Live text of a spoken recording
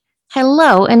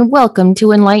Hello, and welcome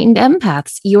to Enlightened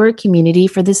Empaths, your community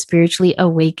for the spiritually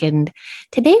awakened.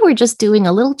 Today, we're just doing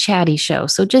a little chatty show,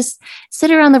 so just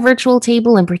sit around the virtual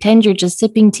table and pretend you're just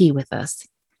sipping tea with us.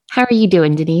 How are you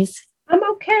doing, Denise? I'm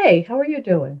okay. How are you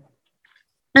doing?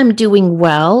 I'm doing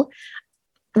well.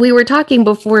 We were talking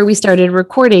before we started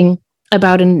recording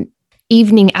about an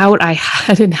evening out I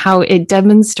had and how it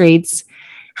demonstrates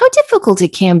how difficult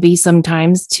it can be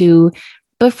sometimes to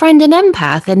befriend an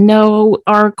empath and know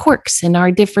our quirks and our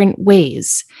different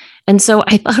ways. And so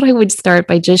I thought I would start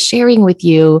by just sharing with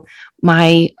you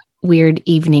my weird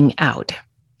evening out.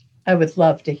 I would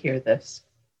love to hear this.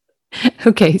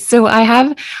 Okay, so I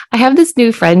have this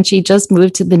new friend. She just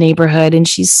moved to the neighborhood and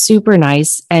she's super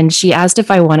nice. And she asked if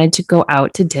I wanted to go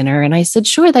out to dinner. And I said,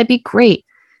 sure, that'd be great.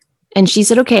 And she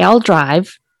said, okay, I'll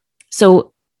drive.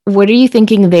 So what are you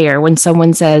thinking there when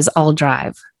someone says, I'll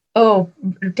drive? Oh,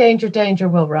 danger, danger,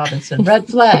 Will Robinson. Red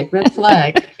flag, red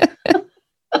flag.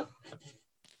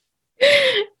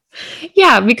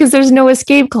 Yeah, because there's no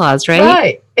escape clause, right?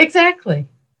 Right, exactly.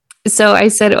 So I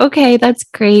said, okay, that's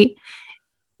great.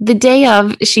 The day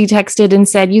of, she texted and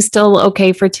said, you still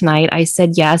okay for tonight? I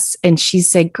said, yes. And she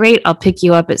said, great, I'll pick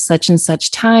you up at such and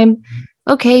such time.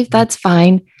 Okay, that's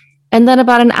fine. And then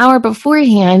about an hour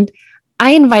beforehand, I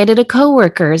invited a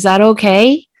coworker. Is that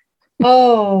okay?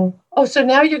 Oh, so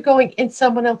now you're going in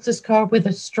someone else's car with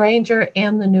a stranger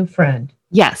and the new friend.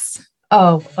 Yes.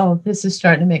 Oh, this is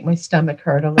starting to make my stomach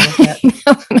hurt a little bit.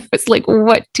 I was like,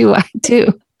 what do I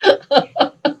do?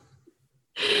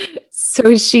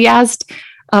 So she asked,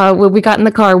 when we got in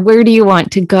the car, where do you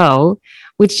want to go?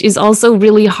 Which is also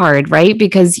really hard, right?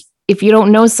 Because if you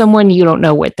don't know someone, you don't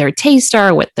know what their tastes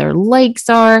are, what their likes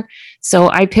are. So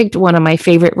I picked one of my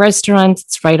favorite restaurants.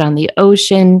 It's right on the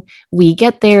ocean. We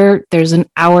get there, there's an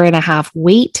hour and a half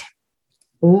wait.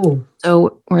 Ooh.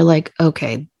 So we're like,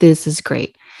 okay, this is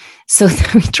great. So then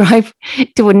we drive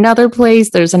to another place.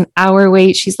 There's an hour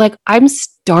wait. She's like, I'm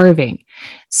starving.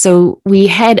 So we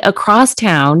head across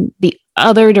town, the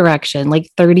other direction,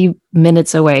 like 30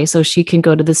 minutes away, so she can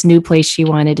go to this new place she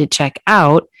wanted to check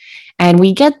out. And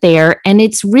we get there and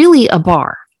it's really a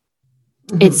bar.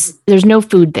 Mm-hmm. There's no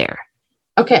food there.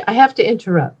 Okay, I have to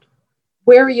interrupt.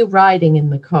 Where are you riding in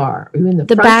the car? Are you in the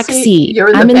front back seat? You're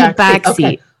in I'm the in the back seat.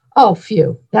 Okay. Oh,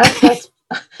 phew. That's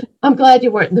I'm glad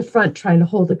you weren't in the front trying to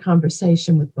hold a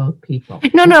conversation with both people.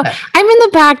 No, I'm in the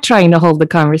back trying to hold the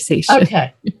conversation.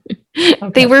 Okay.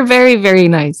 They were very, very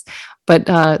nice, but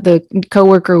the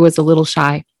coworker was a little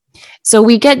shy. So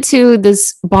we get to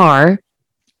this bar,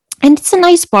 and it's a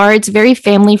nice bar. It's very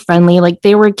family friendly. Like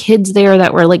there were kids there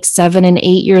that were like 7 and 8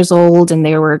 years old, and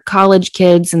there were college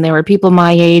kids, and there were people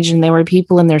my age, and there were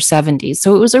people in their 70s.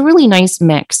 So it was a really nice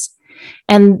mix.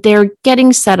 And they're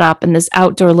getting set up in this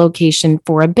outdoor location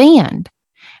for a band.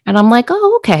 And I'm like,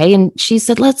 oh, okay. And she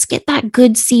said, let's get that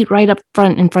good seat right up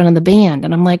front in front of the band.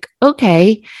 And I'm like,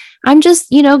 okay, I'm just,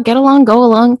 get along, go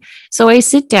along. So I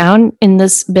sit down in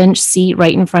this bench seat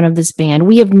right in front of this band.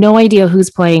 We have no idea who's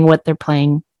playing, what they're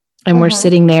playing. And we're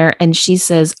sitting there and she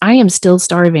says, I am still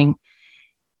starving.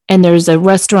 And there's a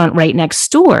restaurant right next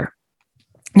door.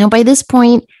 Now, by this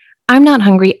point, I'm not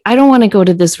hungry. I don't want to go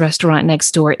to this restaurant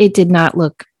next door. It did not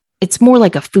look, it's more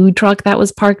like a food truck that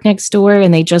was parked next door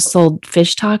and they just sold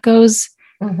fish tacos.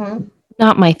 Mm-hmm.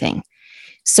 Not my thing.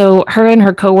 So her and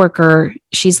her coworker,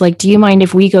 she's like, do you mind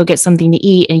if we go get something to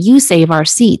eat and you save our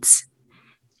seats?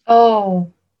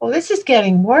 Oh, well, this is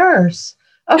getting worse.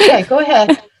 Okay, go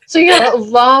ahead. So you're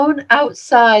alone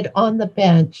outside on the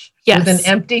bench with an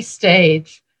empty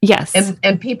stage. Yes.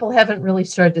 And people haven't really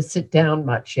started to sit down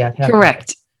much yet, have Correct.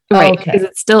 They? Right, because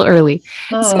it's still early.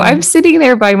 So I'm sitting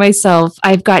there by myself.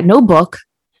 I've got no book.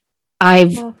 I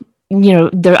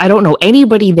don't know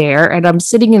anybody there. And I'm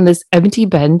sitting in this empty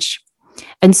bench.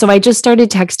 And so I just started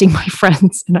texting my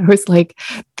friends. And I was like,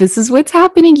 this is what's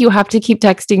happening. You have to keep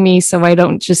texting me so I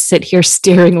don't just sit here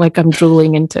staring like I'm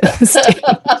drooling into the stage.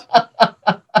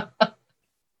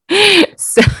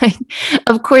 So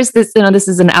of course, this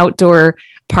is an outdoor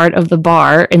part of the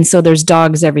bar. And so there's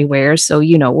dogs everywhere. So,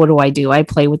 what do? I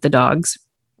play with the dogs.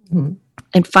 Mm-hmm.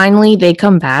 And finally they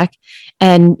come back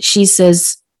and she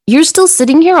says, you're still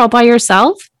sitting here all by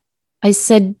yourself? I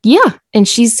said, yeah. And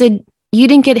she said, you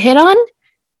didn't get hit on?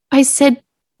 I said,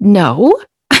 no.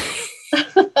 And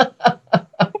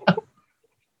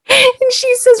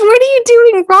she says, what are you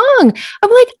doing wrong?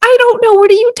 I'm like, I don't know.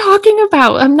 What are you talking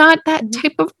about? I'm not that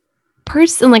type of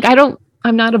person. Like,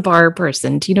 I'm not a bar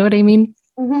person. Do you know what I mean?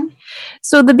 Mm-hmm.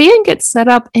 So the band gets set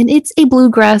up and it's a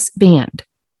bluegrass band.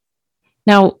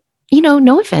 Now,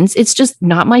 no offense, it's just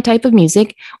not my type of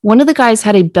music. One of the guys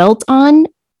had a belt on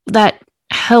that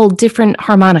held different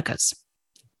harmonicas.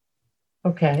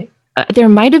 Okay. There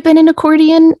might have been an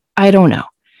accordion. I don't know.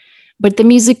 But the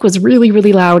music was really,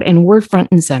 really loud and we're front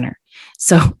and center.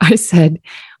 So I said,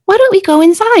 why don't we go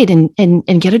inside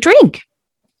and get a drink?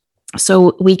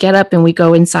 So we get up and we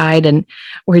go inside and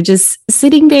we're just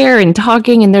sitting there and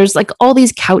talking. And there's like all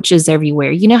these couches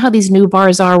everywhere. You know how these new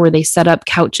bars are where they set up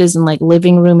couches in like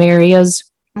living room areas?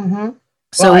 Mm-hmm.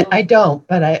 So well, I don't,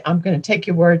 but I'm going to take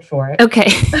your word for it. Okay.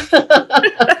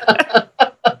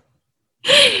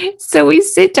 So we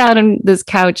sit down on this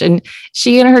couch and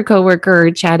she and her coworker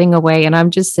are chatting away and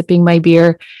I'm just sipping my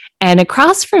beer. And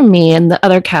across from me in the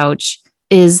other couch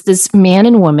is this man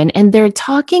and woman, and they're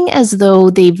talking as though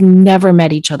they've never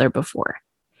met each other before.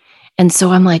 And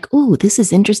so I'm like, ooh, this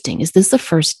is interesting. Is this a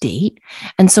first date?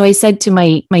 And so I said to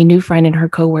my new friend and her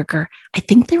coworker, I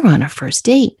think they're on a first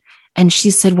date. And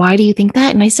she said, why do you think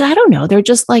that? And I said, I don't know. They're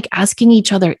just like asking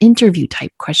each other interview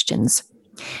type questions.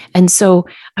 And so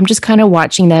I'm just kind of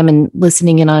watching them and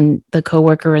listening in on the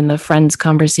coworker and the friend's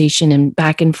conversation and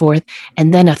back and forth.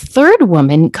 And then a third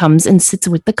woman comes and sits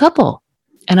with the couple.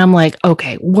 And I'm like,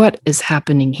 okay, what is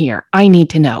happening here? I need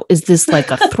to know. Is this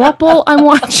like a throuple I'm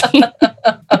watching?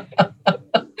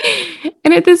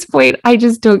 And at this point, I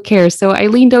just don't care. So I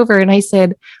leaned over and I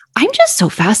said, I'm just so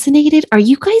fascinated. Are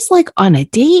you guys like on a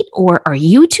date or are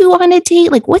you two on a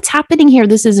date? Like what's happening here?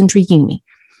 This is intriguing me.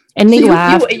 And they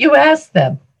laughed. You asked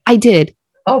them. I did.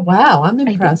 Oh, wow. I'm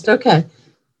impressed. Okay.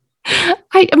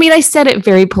 I mean, I said it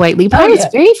very politely, but I was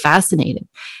very fascinated.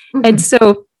 Mm-hmm. And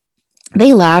so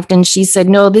they laughed and she said,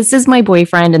 no, this is my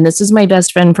boyfriend and this is my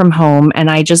best friend from home. And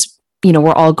I just,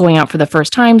 we're all going out for the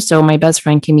first time. So my best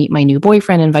friend can meet my new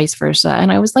boyfriend and vice versa.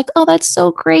 And I was like, oh, that's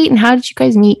so great. And how did you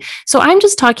guys meet? So I'm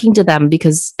just talking to them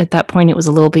because at that point it was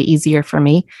a little bit easier for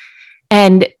me.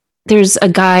 And there's a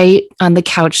guy on the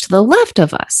couch to the left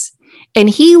of us. And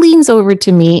he leans over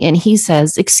to me and he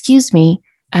says, excuse me.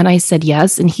 And I said,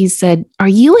 yes. And he said, are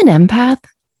you an empath?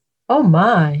 Oh,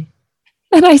 my.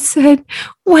 And I said,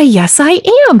 why, yes, I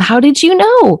am. How did you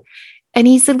know? And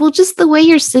he said, well, just the way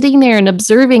you're sitting there and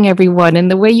observing everyone and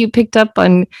the way you picked up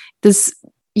on this,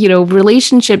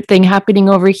 relationship thing happening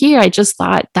over here, I just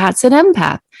thought that's an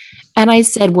empath. And I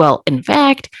said, well, in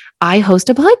fact, I host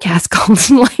a podcast called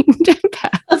Enlightened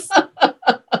Empaths.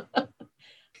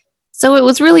 So it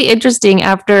was really interesting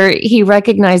after he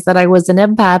recognized that I was an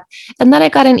empath. And then I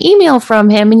got an email from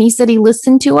him and he said he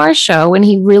listened to our show and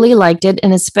he really liked it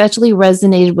and especially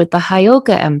resonated with the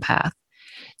Hyoka empath.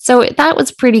 So that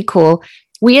was pretty cool.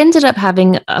 We ended up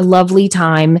having a lovely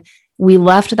time. We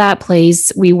left that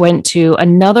place. We went to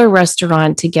another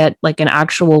restaurant to get like an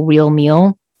actual real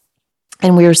meal.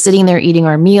 And we were sitting there eating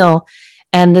our meal.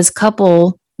 And this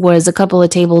couple was a couple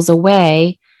of tables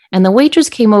away. And the waitress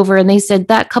came over and they said,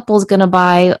 that couple's going to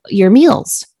buy your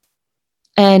meals.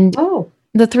 And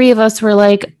the three of us were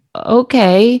like,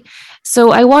 okay.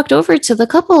 So I walked over to the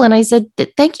couple and I said,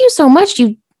 thank you so much.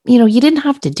 You didn't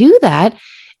have to do that.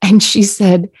 And she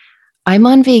said, I'm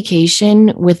on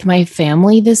vacation with my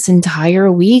family this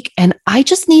entire week. And I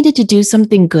just needed to do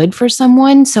something good for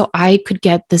someone so I could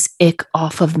get this ick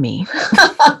off of me.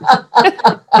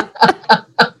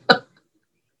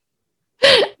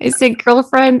 I said,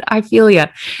 girlfriend, I feel you.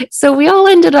 So we all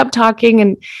ended up talking.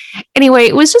 And anyway,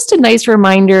 it was just a nice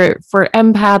reminder for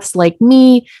empaths like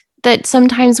me that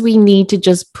sometimes we need to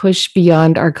just push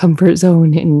beyond our comfort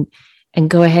zone and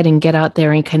go ahead and get out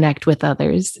there and connect with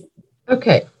others.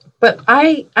 Okay. But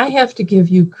I have to give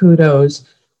you kudos.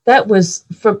 That was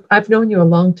I've known you a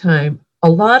long time. A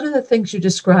lot of the things you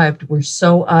described were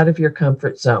so out of your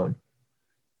comfort zone.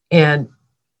 And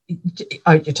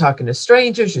are you talking to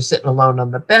strangers? You're sitting alone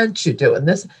on the bench. You're doing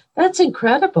this. That's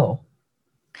incredible.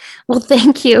 Well,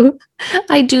 thank you.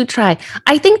 I do try.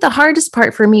 I think the hardest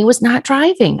part for me was not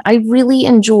driving. I really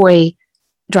enjoy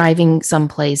driving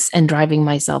someplace and driving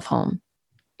myself home.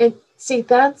 And see,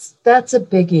 that's a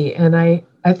biggie. And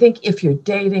I think if you're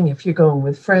dating, if you're going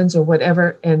with friends or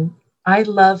whatever, and I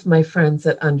love my friends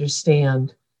that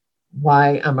understand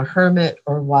why I'm a hermit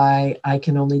or why I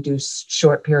can only do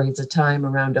short periods of time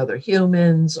around other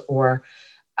humans, or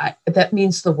that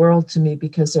means the world to me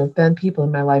because there have been people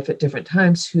in my life at different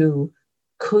times who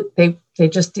they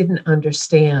just didn't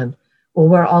understand. Well,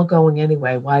 we're all going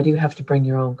anyway. Why do you have to bring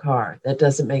your own car? That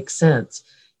doesn't make sense.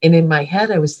 And in my head,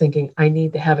 I was thinking, I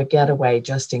need to have a getaway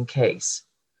just in case.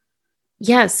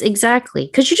 Yes, exactly.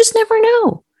 Because you just never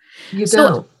know. You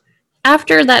don't.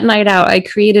 After that night out, I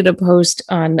created a post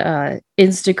on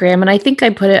Instagram, and I think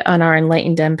I put it on our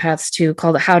Enlightened Empaths too,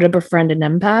 called How to Befriend an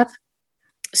Empath.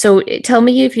 So tell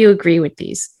me if you agree with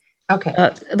these. Okay.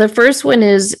 The first one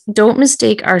is, don't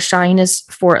mistake our shyness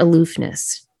for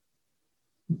aloofness.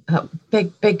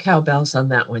 Big cowbells on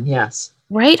that one. Yes.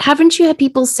 Right? Haven't you had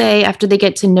people say after they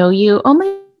get to know you, oh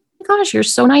my gosh, you're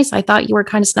so nice. I thought you were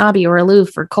kind of snobby or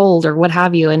aloof or cold or what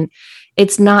have you. And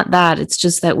it's not that. It's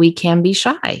just that we can be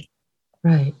shy.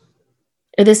 Right.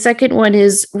 The second one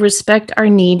is respect our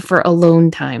need for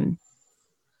alone time.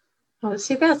 Oh,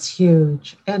 see, that's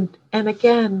huge. And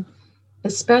again,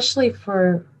 especially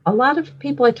for a lot of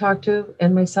people I talk to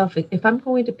and myself, if I'm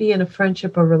going to be in a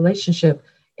friendship or relationship,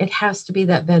 it has to be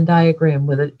that Venn diagram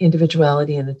with an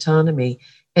individuality and autonomy.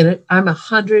 And I'm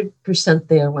 100%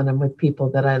 there when I'm with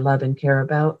people that I love and care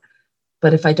about.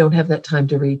 But if I don't have that time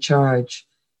to recharge,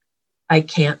 I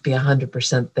can't be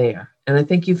 100% there. And I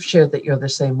think you've shared that you're the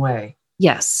same way.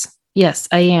 Yes. Yes,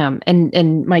 I am.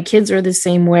 And my kids are the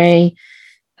same way.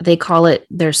 They call it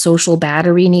their social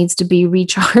battery needs to be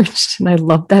recharged. And I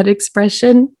love that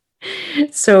expression.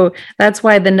 So that's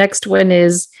why the next one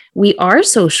is we are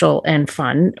social and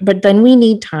fun, but then we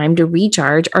need time to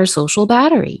recharge our social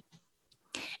battery.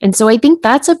 And so I think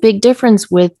that's a big difference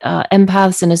with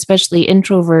empaths and especially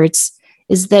introverts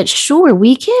is that sure,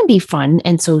 we can be fun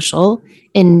and social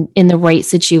in the right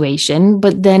situation,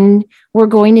 but then we're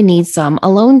going to need some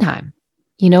alone time.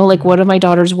 You know, like one of my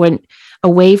daughters went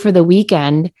away for the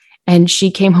weekend and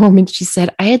she came home and she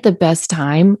said, I had the best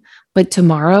time, but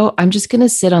tomorrow I'm just going to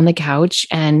sit on the couch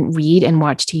and read and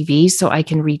watch TV so I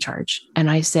can recharge. And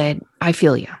I said, I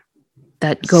feel you.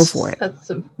 That go for it. That's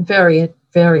a very,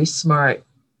 very smart,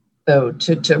 though,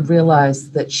 to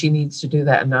realize that she needs to do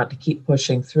that and not to keep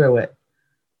pushing through it.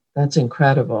 That's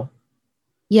incredible.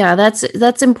 Yeah,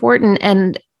 that's important.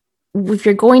 And if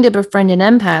you're going to befriend an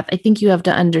empath, I think you have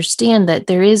to understand that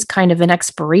there is kind of an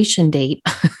expiration date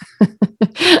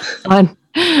on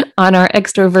our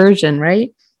extroversion,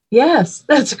 right? Yes,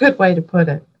 that's a good way to put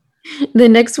it. The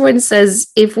next one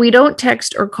says, if we don't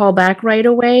text or call back right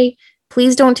away,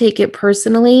 please don't take it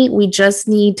personally. We just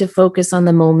need to focus on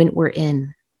the moment we're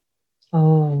in.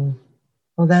 Oh,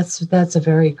 well, that's a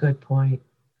very good point.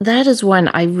 That is one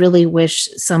I really wish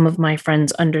some of my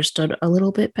friends understood a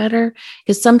little bit better,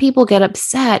 because some people get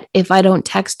upset if I don't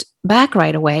text back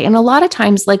right away. And a lot of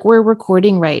times, like we're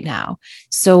recording right now.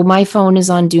 So my phone is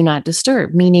on do not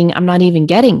disturb, meaning I'm not even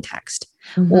getting text.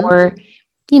 Mm-hmm. Or,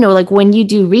 you know, like when you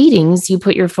do readings, you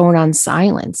put your phone on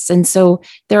silence. And so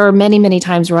there are many, many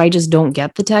times where I just don't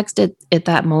get the text at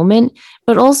that moment.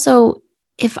 But also,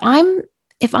 if I'm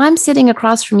sitting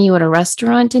across from you at a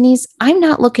restaurant, Denise, I'm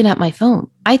not looking at my phone.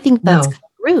 I think that's kind of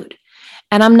rude,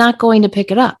 and I'm not going to pick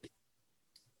it up.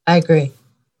 I agree.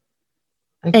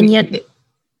 And yet,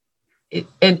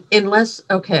 and unless,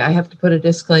 okay, I have to put a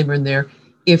disclaimer in there.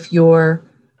 If you're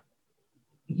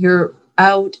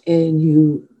out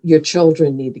and your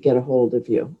children need to get a hold of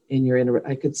you and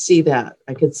I could see that.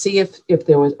 I could see if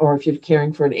there was, or if you're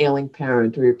caring for an ailing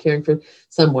parent or you're caring for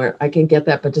somewhere, I can get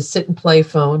that. But to sit and play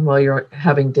phone while you're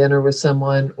having dinner with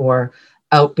someone or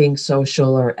out being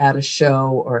social or at a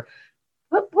show or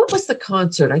what was the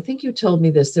concert? I think you told me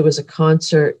this. There was a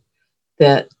concert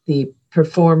that the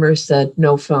performer said,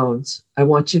 no phones. I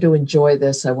want you to enjoy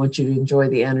this. I want you to enjoy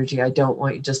the energy. I don't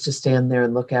want you just to stand there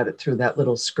and look at it through that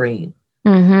little screen.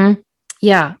 Mm-hmm.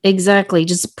 Yeah, exactly.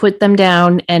 Just put them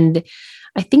down. And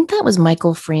I think that was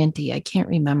Michael Franti. I can't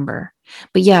remember.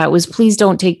 But yeah, it was please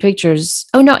don't take pictures.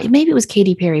 Oh, no, maybe it was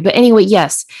Katy Perry. But anyway,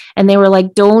 yes. And they were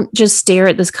like, don't just stare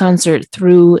at this concert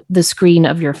through the screen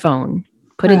of your phone.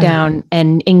 Put it down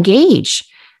and engage.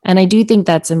 And I do think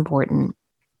that's important.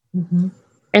 Mm-hmm.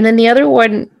 And then the other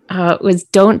one was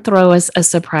don't throw us a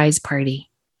surprise party.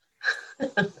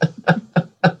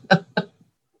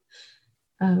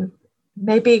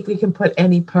 Maybe we can put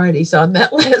any parties on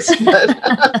that list. But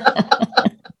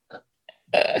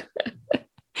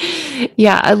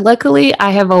yeah, luckily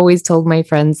I have always told my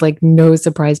friends like no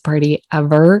surprise party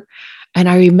ever. And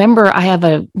I remember I have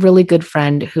a really good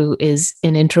friend who is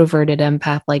an introverted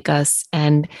empath like us.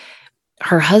 And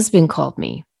her husband called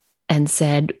me and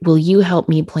said, will you help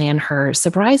me plan her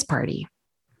surprise party?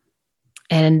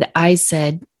 And I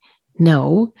said,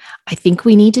 no, I think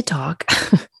we need to talk.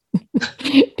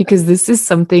 Because this is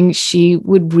something she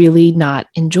would really not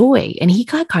enjoy. And he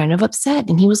got kind of upset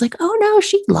and he was like, oh no,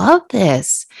 she'd love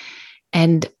this.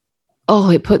 And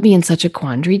it put me in such a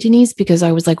quandary, Denise, because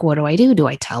I was like, what do I do? Do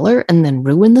I tell her and then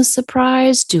ruin the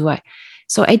surprise?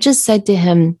 So I just said to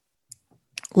him,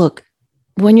 look,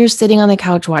 when you're sitting on the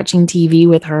couch watching TV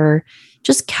with her,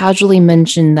 just casually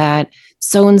mention that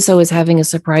so-and-so is having a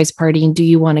surprise party and do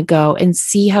you want to go, and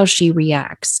see how she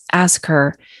reacts. Ask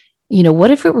her, you know, what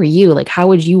if it were you? Like, how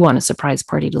would you want a surprise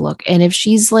party to look? And if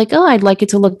she's like, oh, I'd like it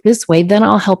to look this way, then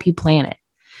I'll help you plan it.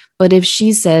 But if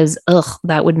she says, ugh,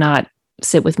 that would not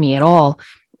sit with me at all,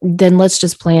 then let's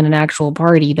just plan an actual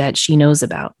party that she knows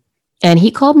about. And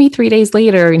he called me 3 days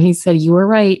later and he said, you were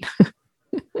right.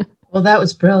 Well, that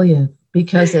was brilliant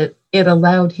because it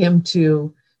allowed him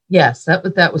to, yes,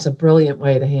 that was a brilliant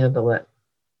way to handle it.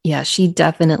 Yeah, she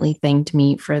definitely thanked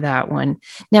me for that one.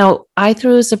 Now, I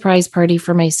threw a surprise party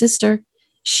for my sister.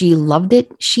 She loved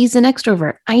it. She's an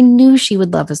extrovert. I knew she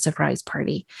would love a surprise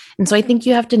party. And so I think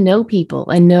you have to know people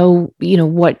and know,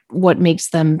 what makes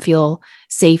them feel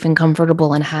safe and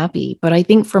comfortable and happy. But I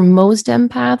think for most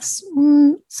empaths,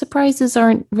 surprises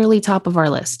aren't really top of our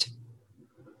list.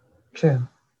 True.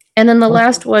 And then the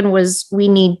last one was we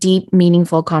need deep,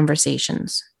 meaningful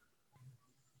conversations.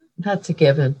 That's a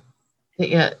given.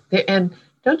 Yeah, and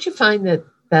don't you find that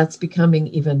that's becoming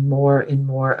even more and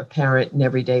more apparent in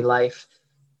everyday life?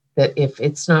 That if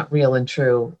it's not real and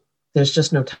true, there's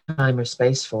just no time or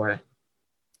space for it.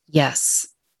 Yes,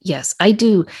 I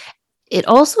do. It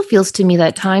also feels to me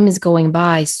that time is going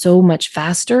by so much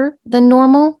faster than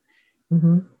normal.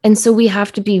 Mm-hmm. And so we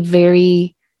have to be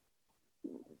very,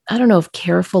 I don't know if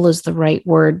careful is the right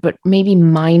word, but maybe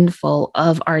mindful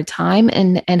of our time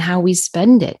and how we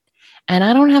spend it. And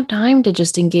I don't have time to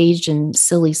just engage in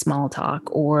silly small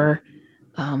talk or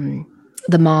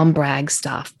the mom brag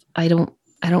stuff. I don't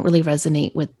really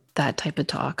resonate with that type of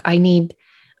talk. I need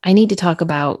to talk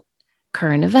about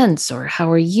current events or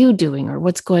how are you doing or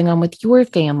what's going on with your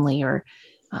family or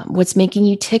what's making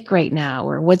you tick right now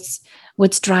or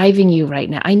what's driving you right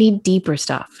now. I need deeper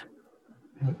stuff.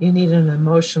 You need an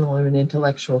emotional or an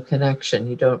intellectual connection.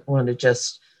 You don't want to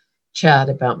just chat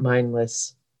about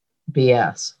mindless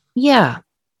BS. Yeah.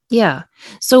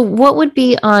 So what would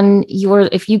be on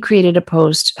if you created a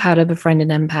post, how to befriend an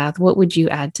empath, what would you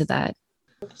add to that?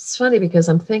 It's funny because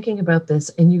I'm thinking about this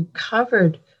and you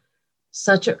covered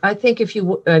I think if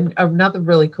you, another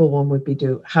really cool one would be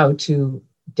how to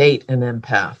date an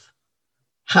empath.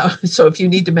 So if you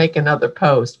need to make another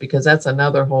post, because that's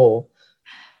another whole.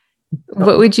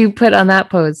 What would you put on that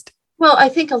post? Well, I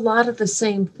think a lot of the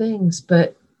same things,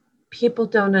 but people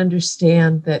don't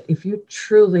understand that if you're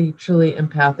truly, truly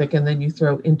empathic and then you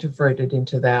throw introverted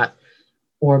into that,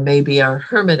 or maybe a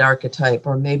hermit archetype,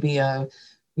 or maybe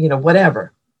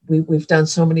whatever. We've done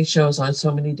so many shows on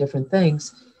so many different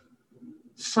things.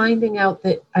 Finding out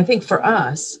that, I think for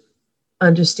us,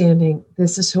 understanding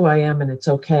this is who I am and it's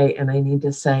okay. And I need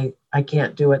to say, I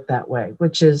can't do it that way,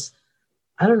 which is,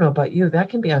 I don't know about you, that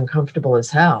can be uncomfortable as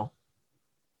hell.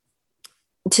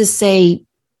 To say,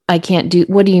 I can't do,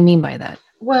 what do you mean by that?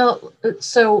 Well,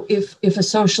 so if a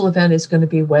social event is going to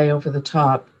be way over the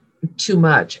top, too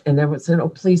much, and everyone's saying, oh,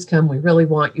 please come, we really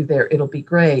want you there, it'll be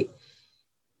great.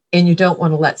 And you don't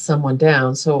want to let someone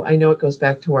down. So I know it goes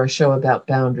back to our show about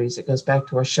boundaries. It goes back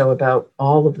to our show about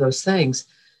all of those things.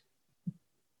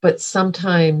 But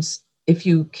sometimes if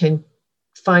you can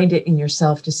find it in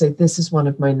yourself to say, this is one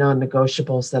of my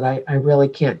non-negotiables, that I really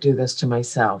can't do this to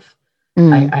myself.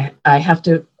 I have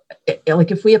to,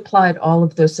 like if we applied all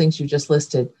of those things you just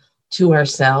listed to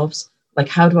ourselves, like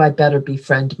how do I better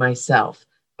befriend myself?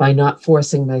 By not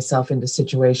forcing myself into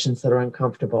situations that are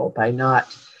uncomfortable, by not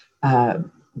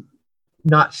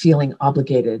feeling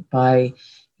obligated, by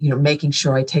making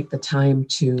sure I take the time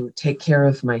to take care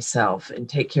of myself and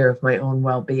take care of my own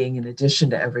well-being in addition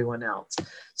to everyone else.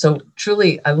 So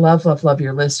truly, I love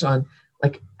your list on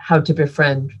like how to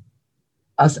befriend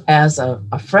us as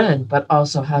a friend, but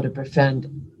also how to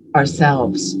befriend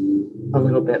ourselves a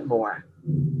little bit more.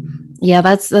 Yeah,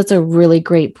 that's a really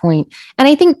great point. And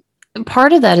I think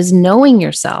part of that is knowing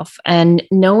yourself and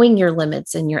knowing your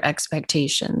limits and your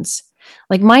expectations.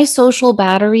 Like my social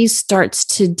battery starts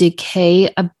to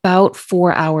decay about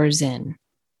 4 hours in.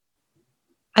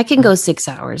 I can go 6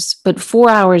 hours, but 4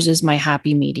 hours is my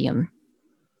happy medium.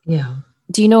 Yeah.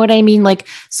 Do you know what I mean? Like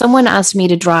someone asked me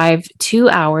to drive 2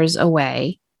 hours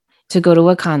away to go to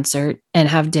a concert and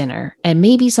have dinner and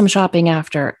maybe some shopping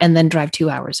after, and then drive 2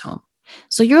 hours home.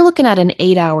 So you're looking at an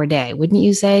 8-hour day, wouldn't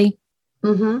you say?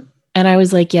 Mm-hmm. And I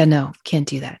was like, yeah, no, can't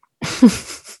do that.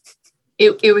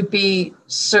 It would be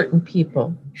certain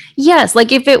people. Yes.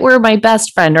 Like if it were my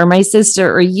best friend or my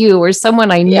sister or you or someone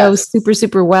I know super,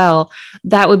 super well,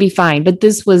 that would be fine. But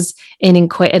this was an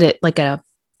acquaintance,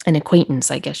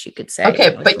 I guess you could say.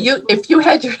 Okay. But if you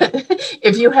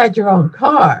had your own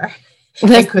car,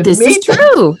 this is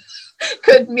true.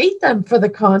 Could meet them for the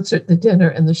concert, the dinner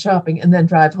and the shopping, and then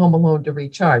drive home alone to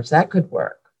recharge. That could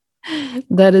work.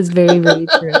 That is very, very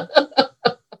true.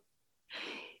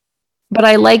 But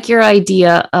I like your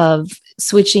idea of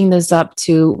switching this up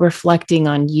to reflecting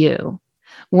on you.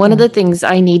 One of the things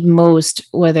I need most,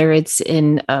 whether it's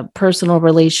in a personal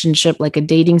relationship, like a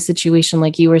dating situation,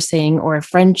 like you were saying, or a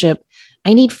friendship,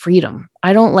 I need freedom.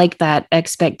 I don't like that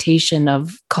expectation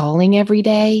of calling every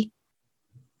day,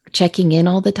 checking in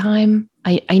all the time.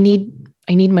 I need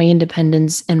my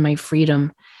independence and my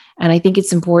freedom. And I think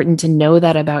it's important to know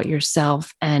that about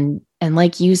yourself and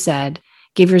like you said,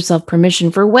 give yourself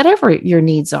permission for whatever your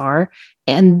needs are.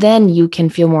 And then you can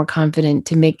feel more confident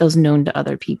to make those known to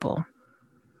other people.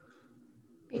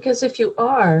 Because if you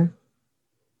are,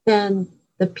 then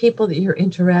the people that you're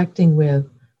interacting with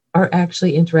are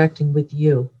actually interacting with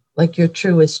you, like your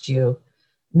truest you,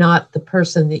 not the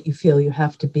person that you feel you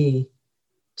have to be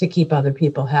to keep other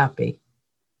people happy.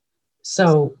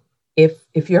 So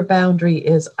if your boundary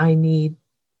is I need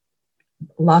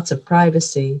lots of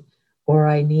privacy, or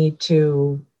I need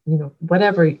to,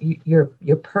 whatever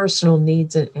your personal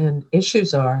needs and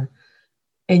issues are,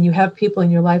 and you have people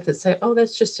in your life that say, oh,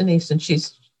 that's just Denise and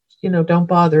she's, don't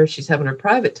bother her, she's having her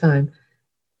private time,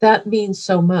 that means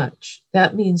so much.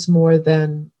 That means more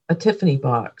than a Tiffany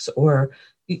box or,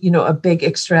 a big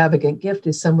extravagant gift.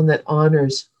 Is someone that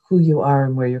honors who you are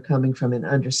and where you're coming from and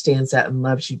understands that and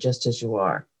loves you just as you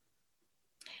are.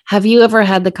 Have you ever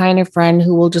had the kind of friend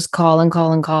who will just call and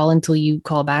call and call until you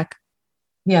call back?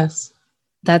 Yes.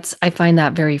 I find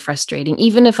that very frustrating.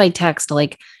 Even if I text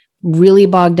like really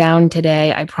bogged down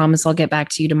today, I promise I'll get back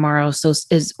to you tomorrow.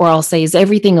 Or I'll say, is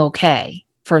everything okay?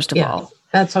 First of all.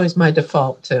 That's always my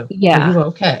default too. Yeah. Are you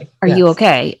okay? Are you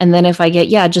okay? And then if I get,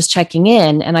 just checking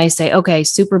in and I say, okay,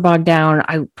 super bogged down,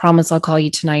 I promise I'll call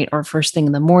you tonight or first thing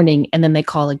in the morning. And then they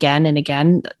call again and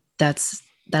again. That's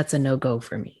a no-go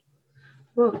for me.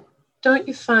 Well, don't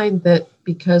you find that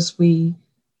because we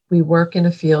work in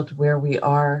a field where we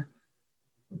are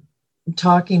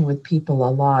talking with people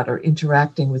a lot or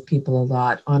interacting with people a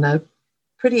lot on a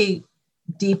pretty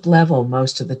deep level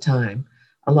most of the time,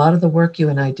 a lot of the work you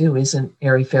and I do isn't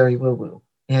airy-fairy woo-woo.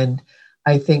 And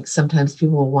I think sometimes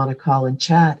people will want to call and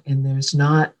chat and there's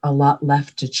not a lot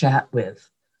left to chat with.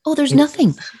 Oh, there's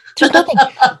nothing. There's nothing.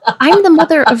 I'm the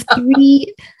mother of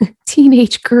 3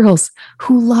 teenage girls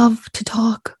who love to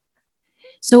talk.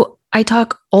 So I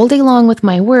talk all day long with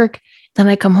my work. Then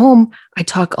I come home, I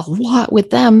talk a lot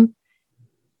with them.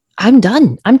 I'm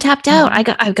done. I'm tapped out.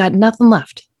 I've got nothing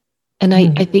left. And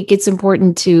I think it's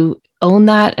important to own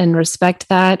that and respect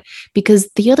that, because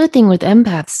the other thing with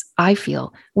empaths, I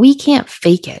feel we can't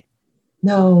fake it.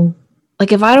 No.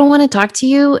 Like if I don't want to talk to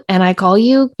you and I call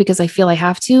you because I feel I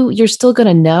have to, you're still going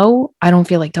to know I don't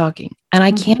feel like talking, and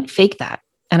I can't fake that.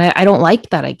 And I don't like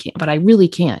that. I can't, but I really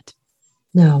can't.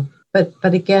 No, but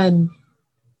again,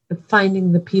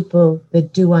 finding the people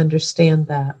that do understand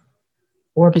that,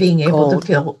 or being able to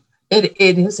feel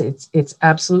it's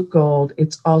absolute gold.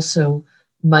 It's also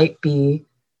might be,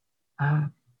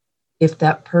 if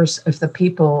the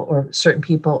people or certain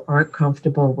people aren't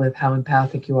comfortable with how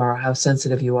empathic you are, or how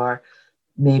sensitive you are,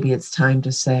 maybe it's time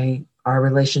to say our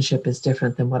relationship is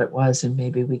different than what it was, and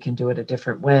maybe we can do it a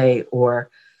different way. Or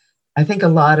I think a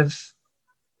lot of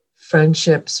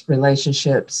friendships,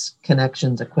 relationships,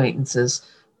 connections,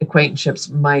 acquaintanceships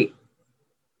might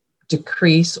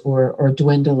decrease or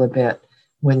dwindle a bit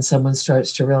when someone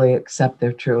starts to really accept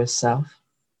their truest self.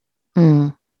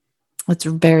 That's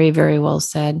very, very well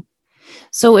said.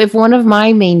 So if one of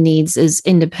my main needs is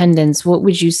independence, what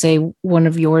would you say one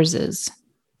of yours is?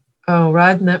 Oh,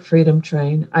 riding that freedom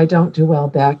train. I don't do well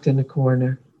backed in a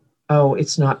corner. Oh,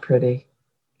 it's not pretty.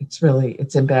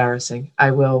 It's embarrassing.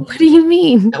 I will. What do you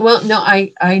mean? Well, no,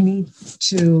 I need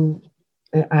to,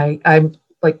 I'm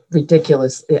like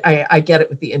ridiculous. I get it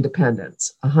with the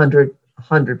independence,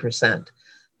 100%,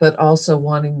 but also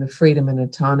wanting the freedom and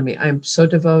autonomy. I'm so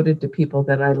devoted to people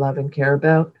that I love and care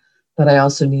about, but I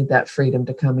also need that freedom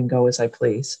to come and go as I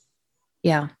please.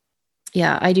 Yeah.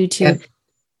 Yeah, I do too.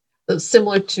 And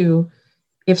similar to,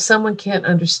 if someone can't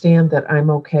understand that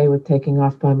I'm okay with taking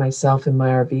off by myself in my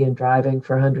RV and driving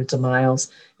for hundreds of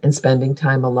miles and spending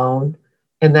time alone,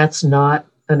 and that's not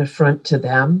an affront to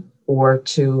them or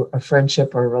to a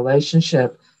friendship or a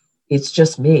relationship, it's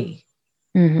just me,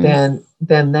 then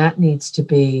that needs to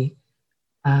be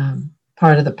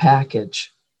part of the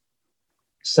package.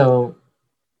 So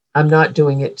I'm not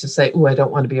doing it to say, oh, I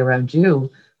don't want to be around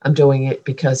you. I'm doing it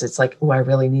because it's like, oh, I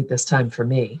really need this time for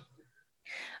me.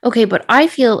 Okay, but I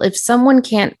feel if someone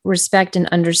can't respect and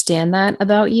understand that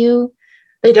about you,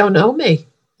 they don't know me.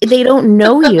 They don't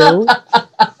know you.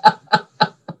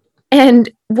 And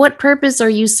what purpose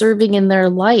are you serving in their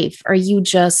life? Are you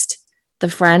just the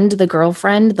friend, the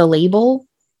girlfriend, the label?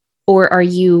 Or are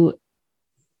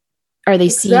they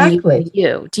seeing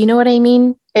you? Do you know what I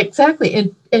mean?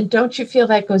 Exactly. And don't you feel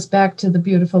that goes back to the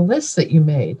beautiful list that you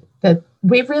made, that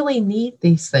we really need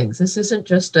these things? This isn't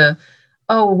just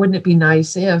oh, wouldn't it be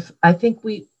nice if? I think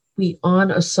we we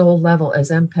on a soul level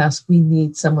as empaths, we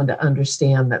need someone to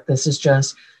understand that this is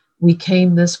just, we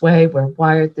came this way, we're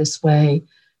wired this way.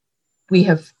 We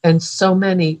have, and so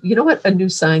many, you know what, a new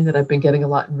sign that I've been getting a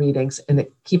lot in readings, and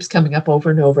it keeps coming up over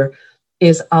and over,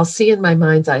 is I'll see in my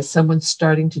mind's eye someone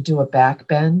starting to do a back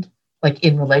bend, like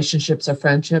in relationships or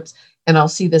friendships, and I'll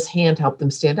see this hand help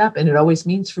them stand up. And it always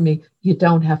means for me, you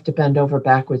don't have to bend over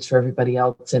backwards for everybody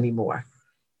else anymore.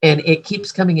 And it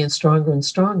keeps coming in stronger and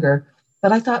stronger.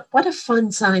 But I thought, what a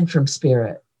fun sign from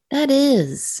spirit. That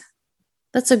is.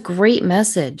 That's a great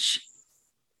message.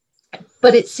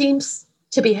 But it seems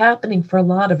to be happening for a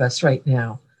lot of us right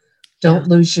now. Don't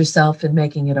lose yourself in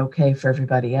making it okay for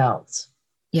everybody else.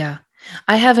 Yeah.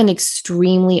 I have an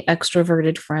extremely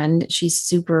extroverted friend. She's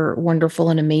super wonderful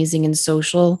and amazing and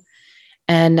social.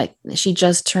 And she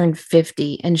just turned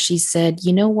 50. And she said,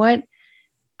 you know what?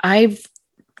 I've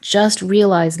just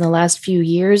realized in the last few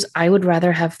years, I would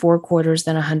rather have 4 quarters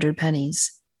than 100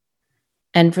 pennies.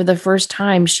 And for the first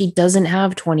time, she doesn't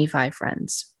have 25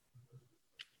 friends.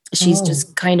 She's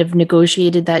just kind of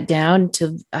negotiated that down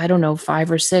to, I don't know,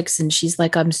 5 or 6. And she's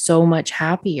like, I'm so much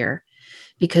happier,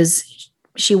 because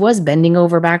she was bending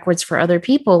over backwards for other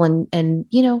people. And,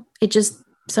 you know, it just,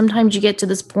 sometimes you get to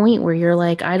this point where you're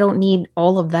like, I don't need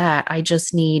all of that. I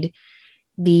just need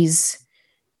these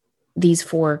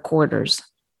 4 quarters.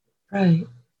 Right.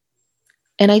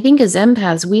 And I think as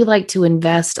empaths, we like to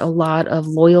invest a lot of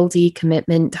loyalty,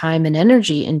 commitment, time, and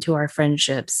energy into our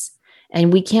friendships.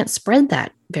 And we can't spread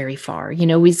that very far. You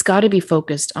know, we've got to be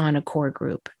focused on a core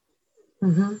group.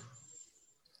 Mm-hmm.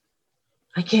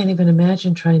 I can't even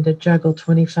imagine trying to juggle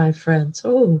 25 friends.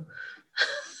 Oh,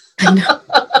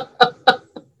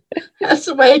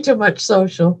 that's way too much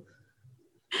social.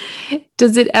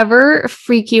 Does it ever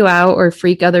freak you out or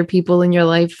freak other people in your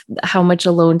life how much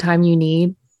alone time you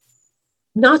need?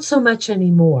 Not so much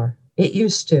anymore. It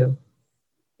used to.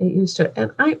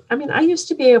 And I mean, I used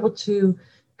to be able to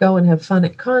go and have fun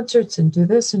at concerts and do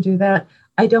this and do that.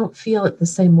 I don't feel it the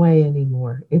same way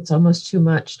anymore. It's almost too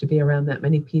much to be around that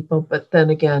many people. But then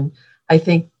again, I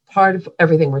think part of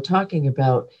everything we're talking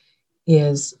about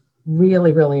is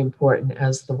really, really important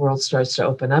as the world starts to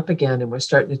open up again and we're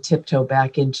starting to tiptoe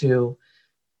back into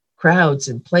crowds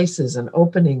and places and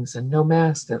openings and no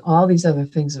mask and all these other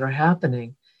things that are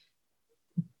happening.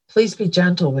 Please be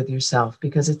gentle with yourself,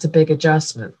 because it's a big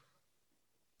adjustment.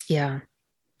 Yeah.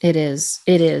 It is.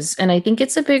 It is. And I think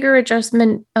it's a bigger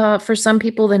adjustment for some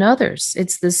people than others.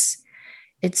 It's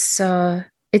an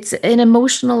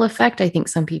emotional effect I think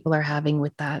some people are having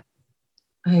with that.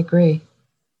 I agree.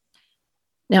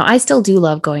 Now, I still do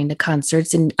love going to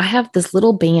concerts, and I have this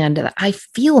little band that I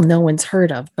feel no one's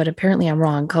heard of, but apparently I'm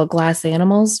wrong, called Glass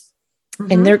Animals.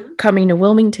 Mm-hmm. And they're coming to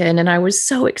Wilmington, and I was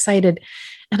so excited.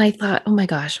 And I thought, oh my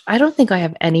gosh, I don't think I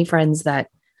have any friends that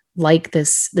like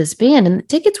this band, and the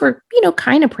tickets were, you know,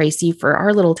 kind of pricey for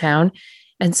our little town.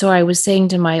 And so I was saying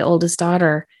to my oldest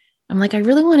daughter, I'm like, I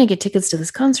really want to get tickets to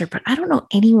this concert, but I don't know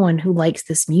anyone who likes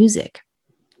this music.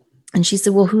 And she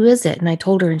said, well, who is it? And I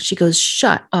told her, and she goes,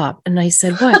 shut up. And I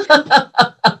said, what?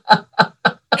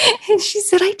 And she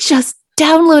said, I just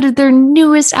downloaded their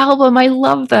newest album. I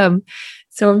love them.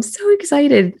 So I'm so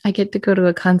excited I get to go to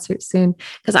a concert soon,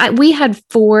 because we had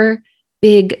 4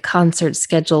 big concerts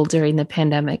scheduled during the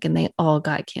pandemic and they all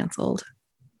got canceled.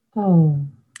 Oh,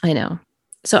 I know.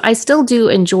 So I still do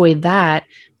enjoy that,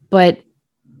 but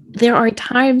there are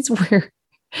times where,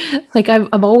 like, I'm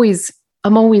always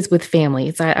with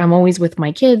family. I'm always with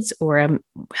my kids, or I'm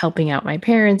helping out my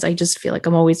parents. I just feel like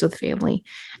I'm always with family.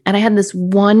 And I had this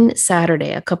one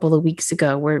Saturday a couple of weeks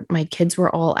ago where my kids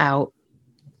were all out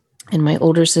and my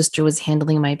older sister was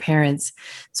handling my parents.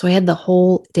 So I had the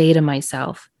whole day to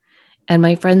myself. And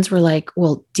my friends were like,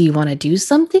 well, do you want to do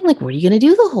something? Like, what are you going to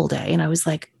do the whole day? And I was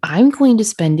like, I'm going to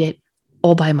spend it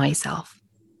all by myself.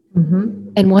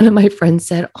 Mm-hmm. And one of my friends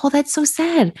said, oh, that's so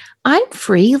sad. I'm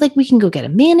free. Like, we can go get a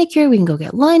manicure. We can go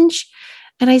get lunch.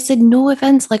 And I said, no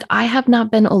offense. Like, I have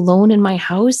not been alone in my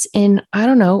house in, I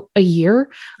don't know, a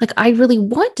year. Like, I really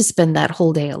want to spend that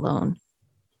whole day alone.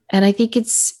 And I think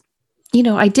it's, you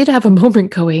know, I did have a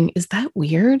moment going, is that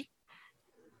weird?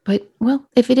 But, well,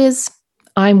 if it is,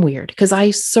 I'm weird, because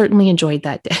I certainly enjoyed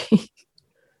that day.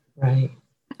 Right.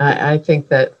 I think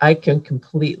that I can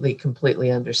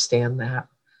completely understand that.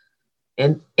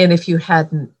 And if you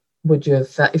hadn't,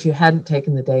 if you hadn't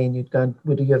taken the day and you'd gone,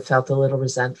 would you have felt a little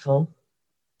resentful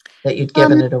that you'd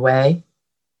given it away?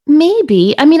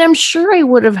 Maybe. I mean, I'm sure I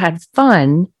would have had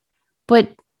fun,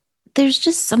 but there's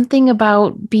just something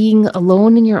about being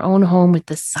alone in your own home with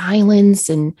the silence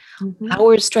and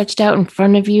hours stretched out in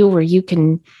front of you where you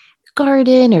can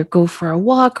garden or go for a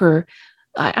walk or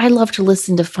I love to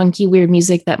listen to funky, weird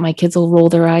music that my kids will roll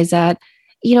their eyes at,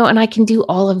 and I can do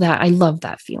all of that. I love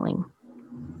that feeling.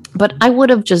 But I would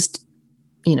have just,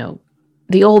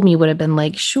 the old me would have been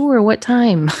like, sure, what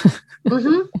time?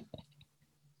 Mm-hmm.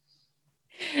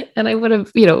 And I would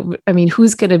have,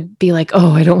 who's going to be like,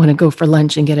 oh, I don't want to go for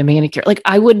lunch and get a manicure. Like,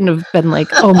 I wouldn't have been like,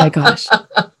 oh my gosh.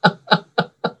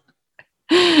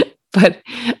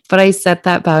 But I set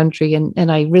that boundary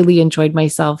and I really enjoyed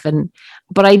myself.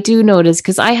 But I do notice,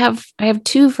 because I have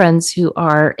two friends who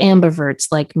are ambiverts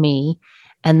like me.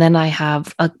 And then I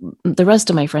have the rest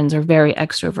of my friends are very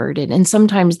extroverted. And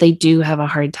sometimes they do have a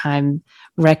hard time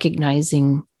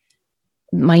recognizing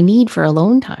my need for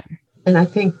alone time. And I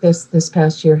think this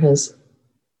past year has,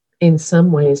 in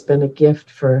some ways, been a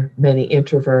gift for many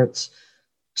introverts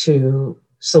to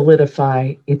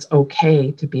solidify it's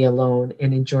okay to be alone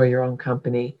and enjoy your own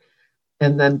company.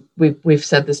 And then we've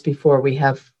said this before, we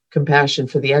have compassion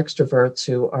for the extroverts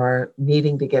who are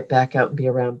needing to get back out and be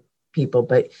around people,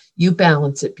 but you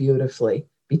balance it beautifully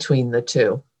between the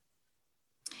two.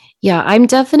 Yeah, I'm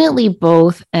definitely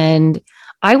both. And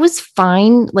I was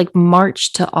fine like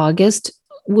March to August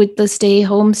with the stay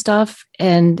home stuff.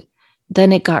 And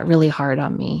then it got really hard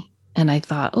on me. And I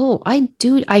thought,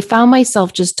 I found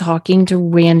myself just talking to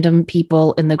random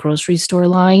people in the grocery store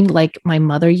line, like my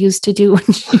mother used to do when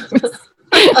she was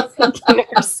in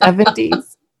her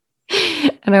 70s.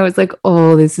 And I was like,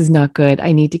 oh, this is not good.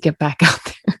 I need to get back out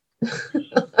there.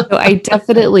 So I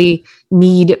definitely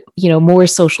need, more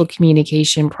social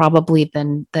communication probably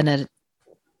than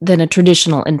a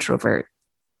traditional introvert.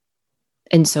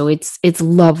 And so it's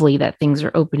lovely that things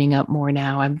are opening up more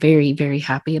now. I'm very, very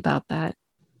happy about that.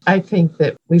 I think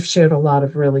that we've shared a lot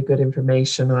of really good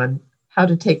information on how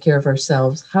to take care of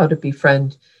ourselves, how to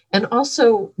befriend, and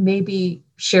also maybe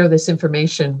share this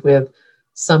information with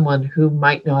someone who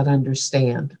might not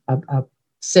understand, a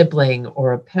sibling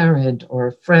or a parent or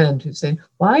a friend who's saying,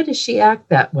 why does she act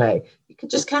that way? You could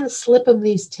just kind of slip them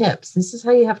these tips. This is how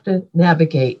you have to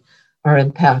navigate our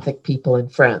empathic people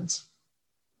and friends.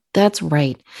 That's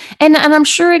right. And I'm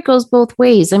sure it goes both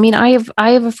ways. I mean, I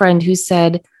have a friend who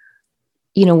said,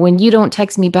 when you don't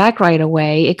text me back right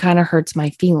away, it kind of hurts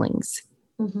my feelings.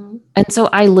 Mm-hmm. And so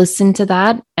I listened to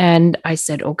that and I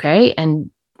said, okay.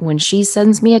 And when she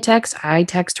sends me a text, I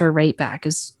text her right back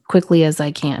as quickly as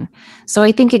I can. So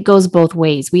I think it goes both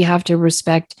ways. We have to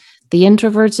respect the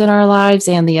introverts in our lives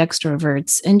and the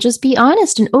extroverts and just be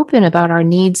honest and open about our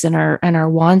needs and our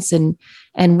wants and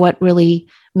what really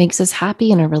makes us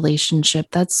happy in a relationship.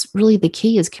 That's really the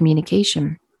key, is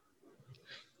communication.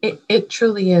 It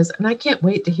truly is. And I can't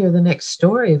wait to hear the next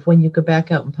story of when you go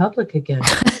back out in public again.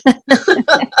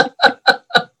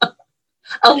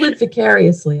 I'll live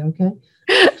vicariously, okay?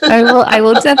 I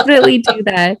will definitely do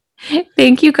that.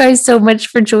 Thank you guys so much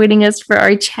for joining us for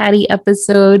our chatty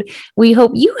episode. We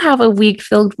hope you have a week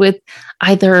filled with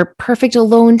either perfect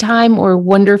alone time or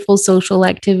wonderful social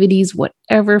activities,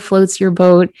 whatever floats your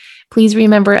boat. Please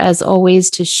remember, as always,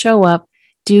 to show up,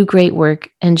 do great work,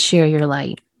 and share your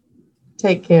light.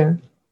 Take care.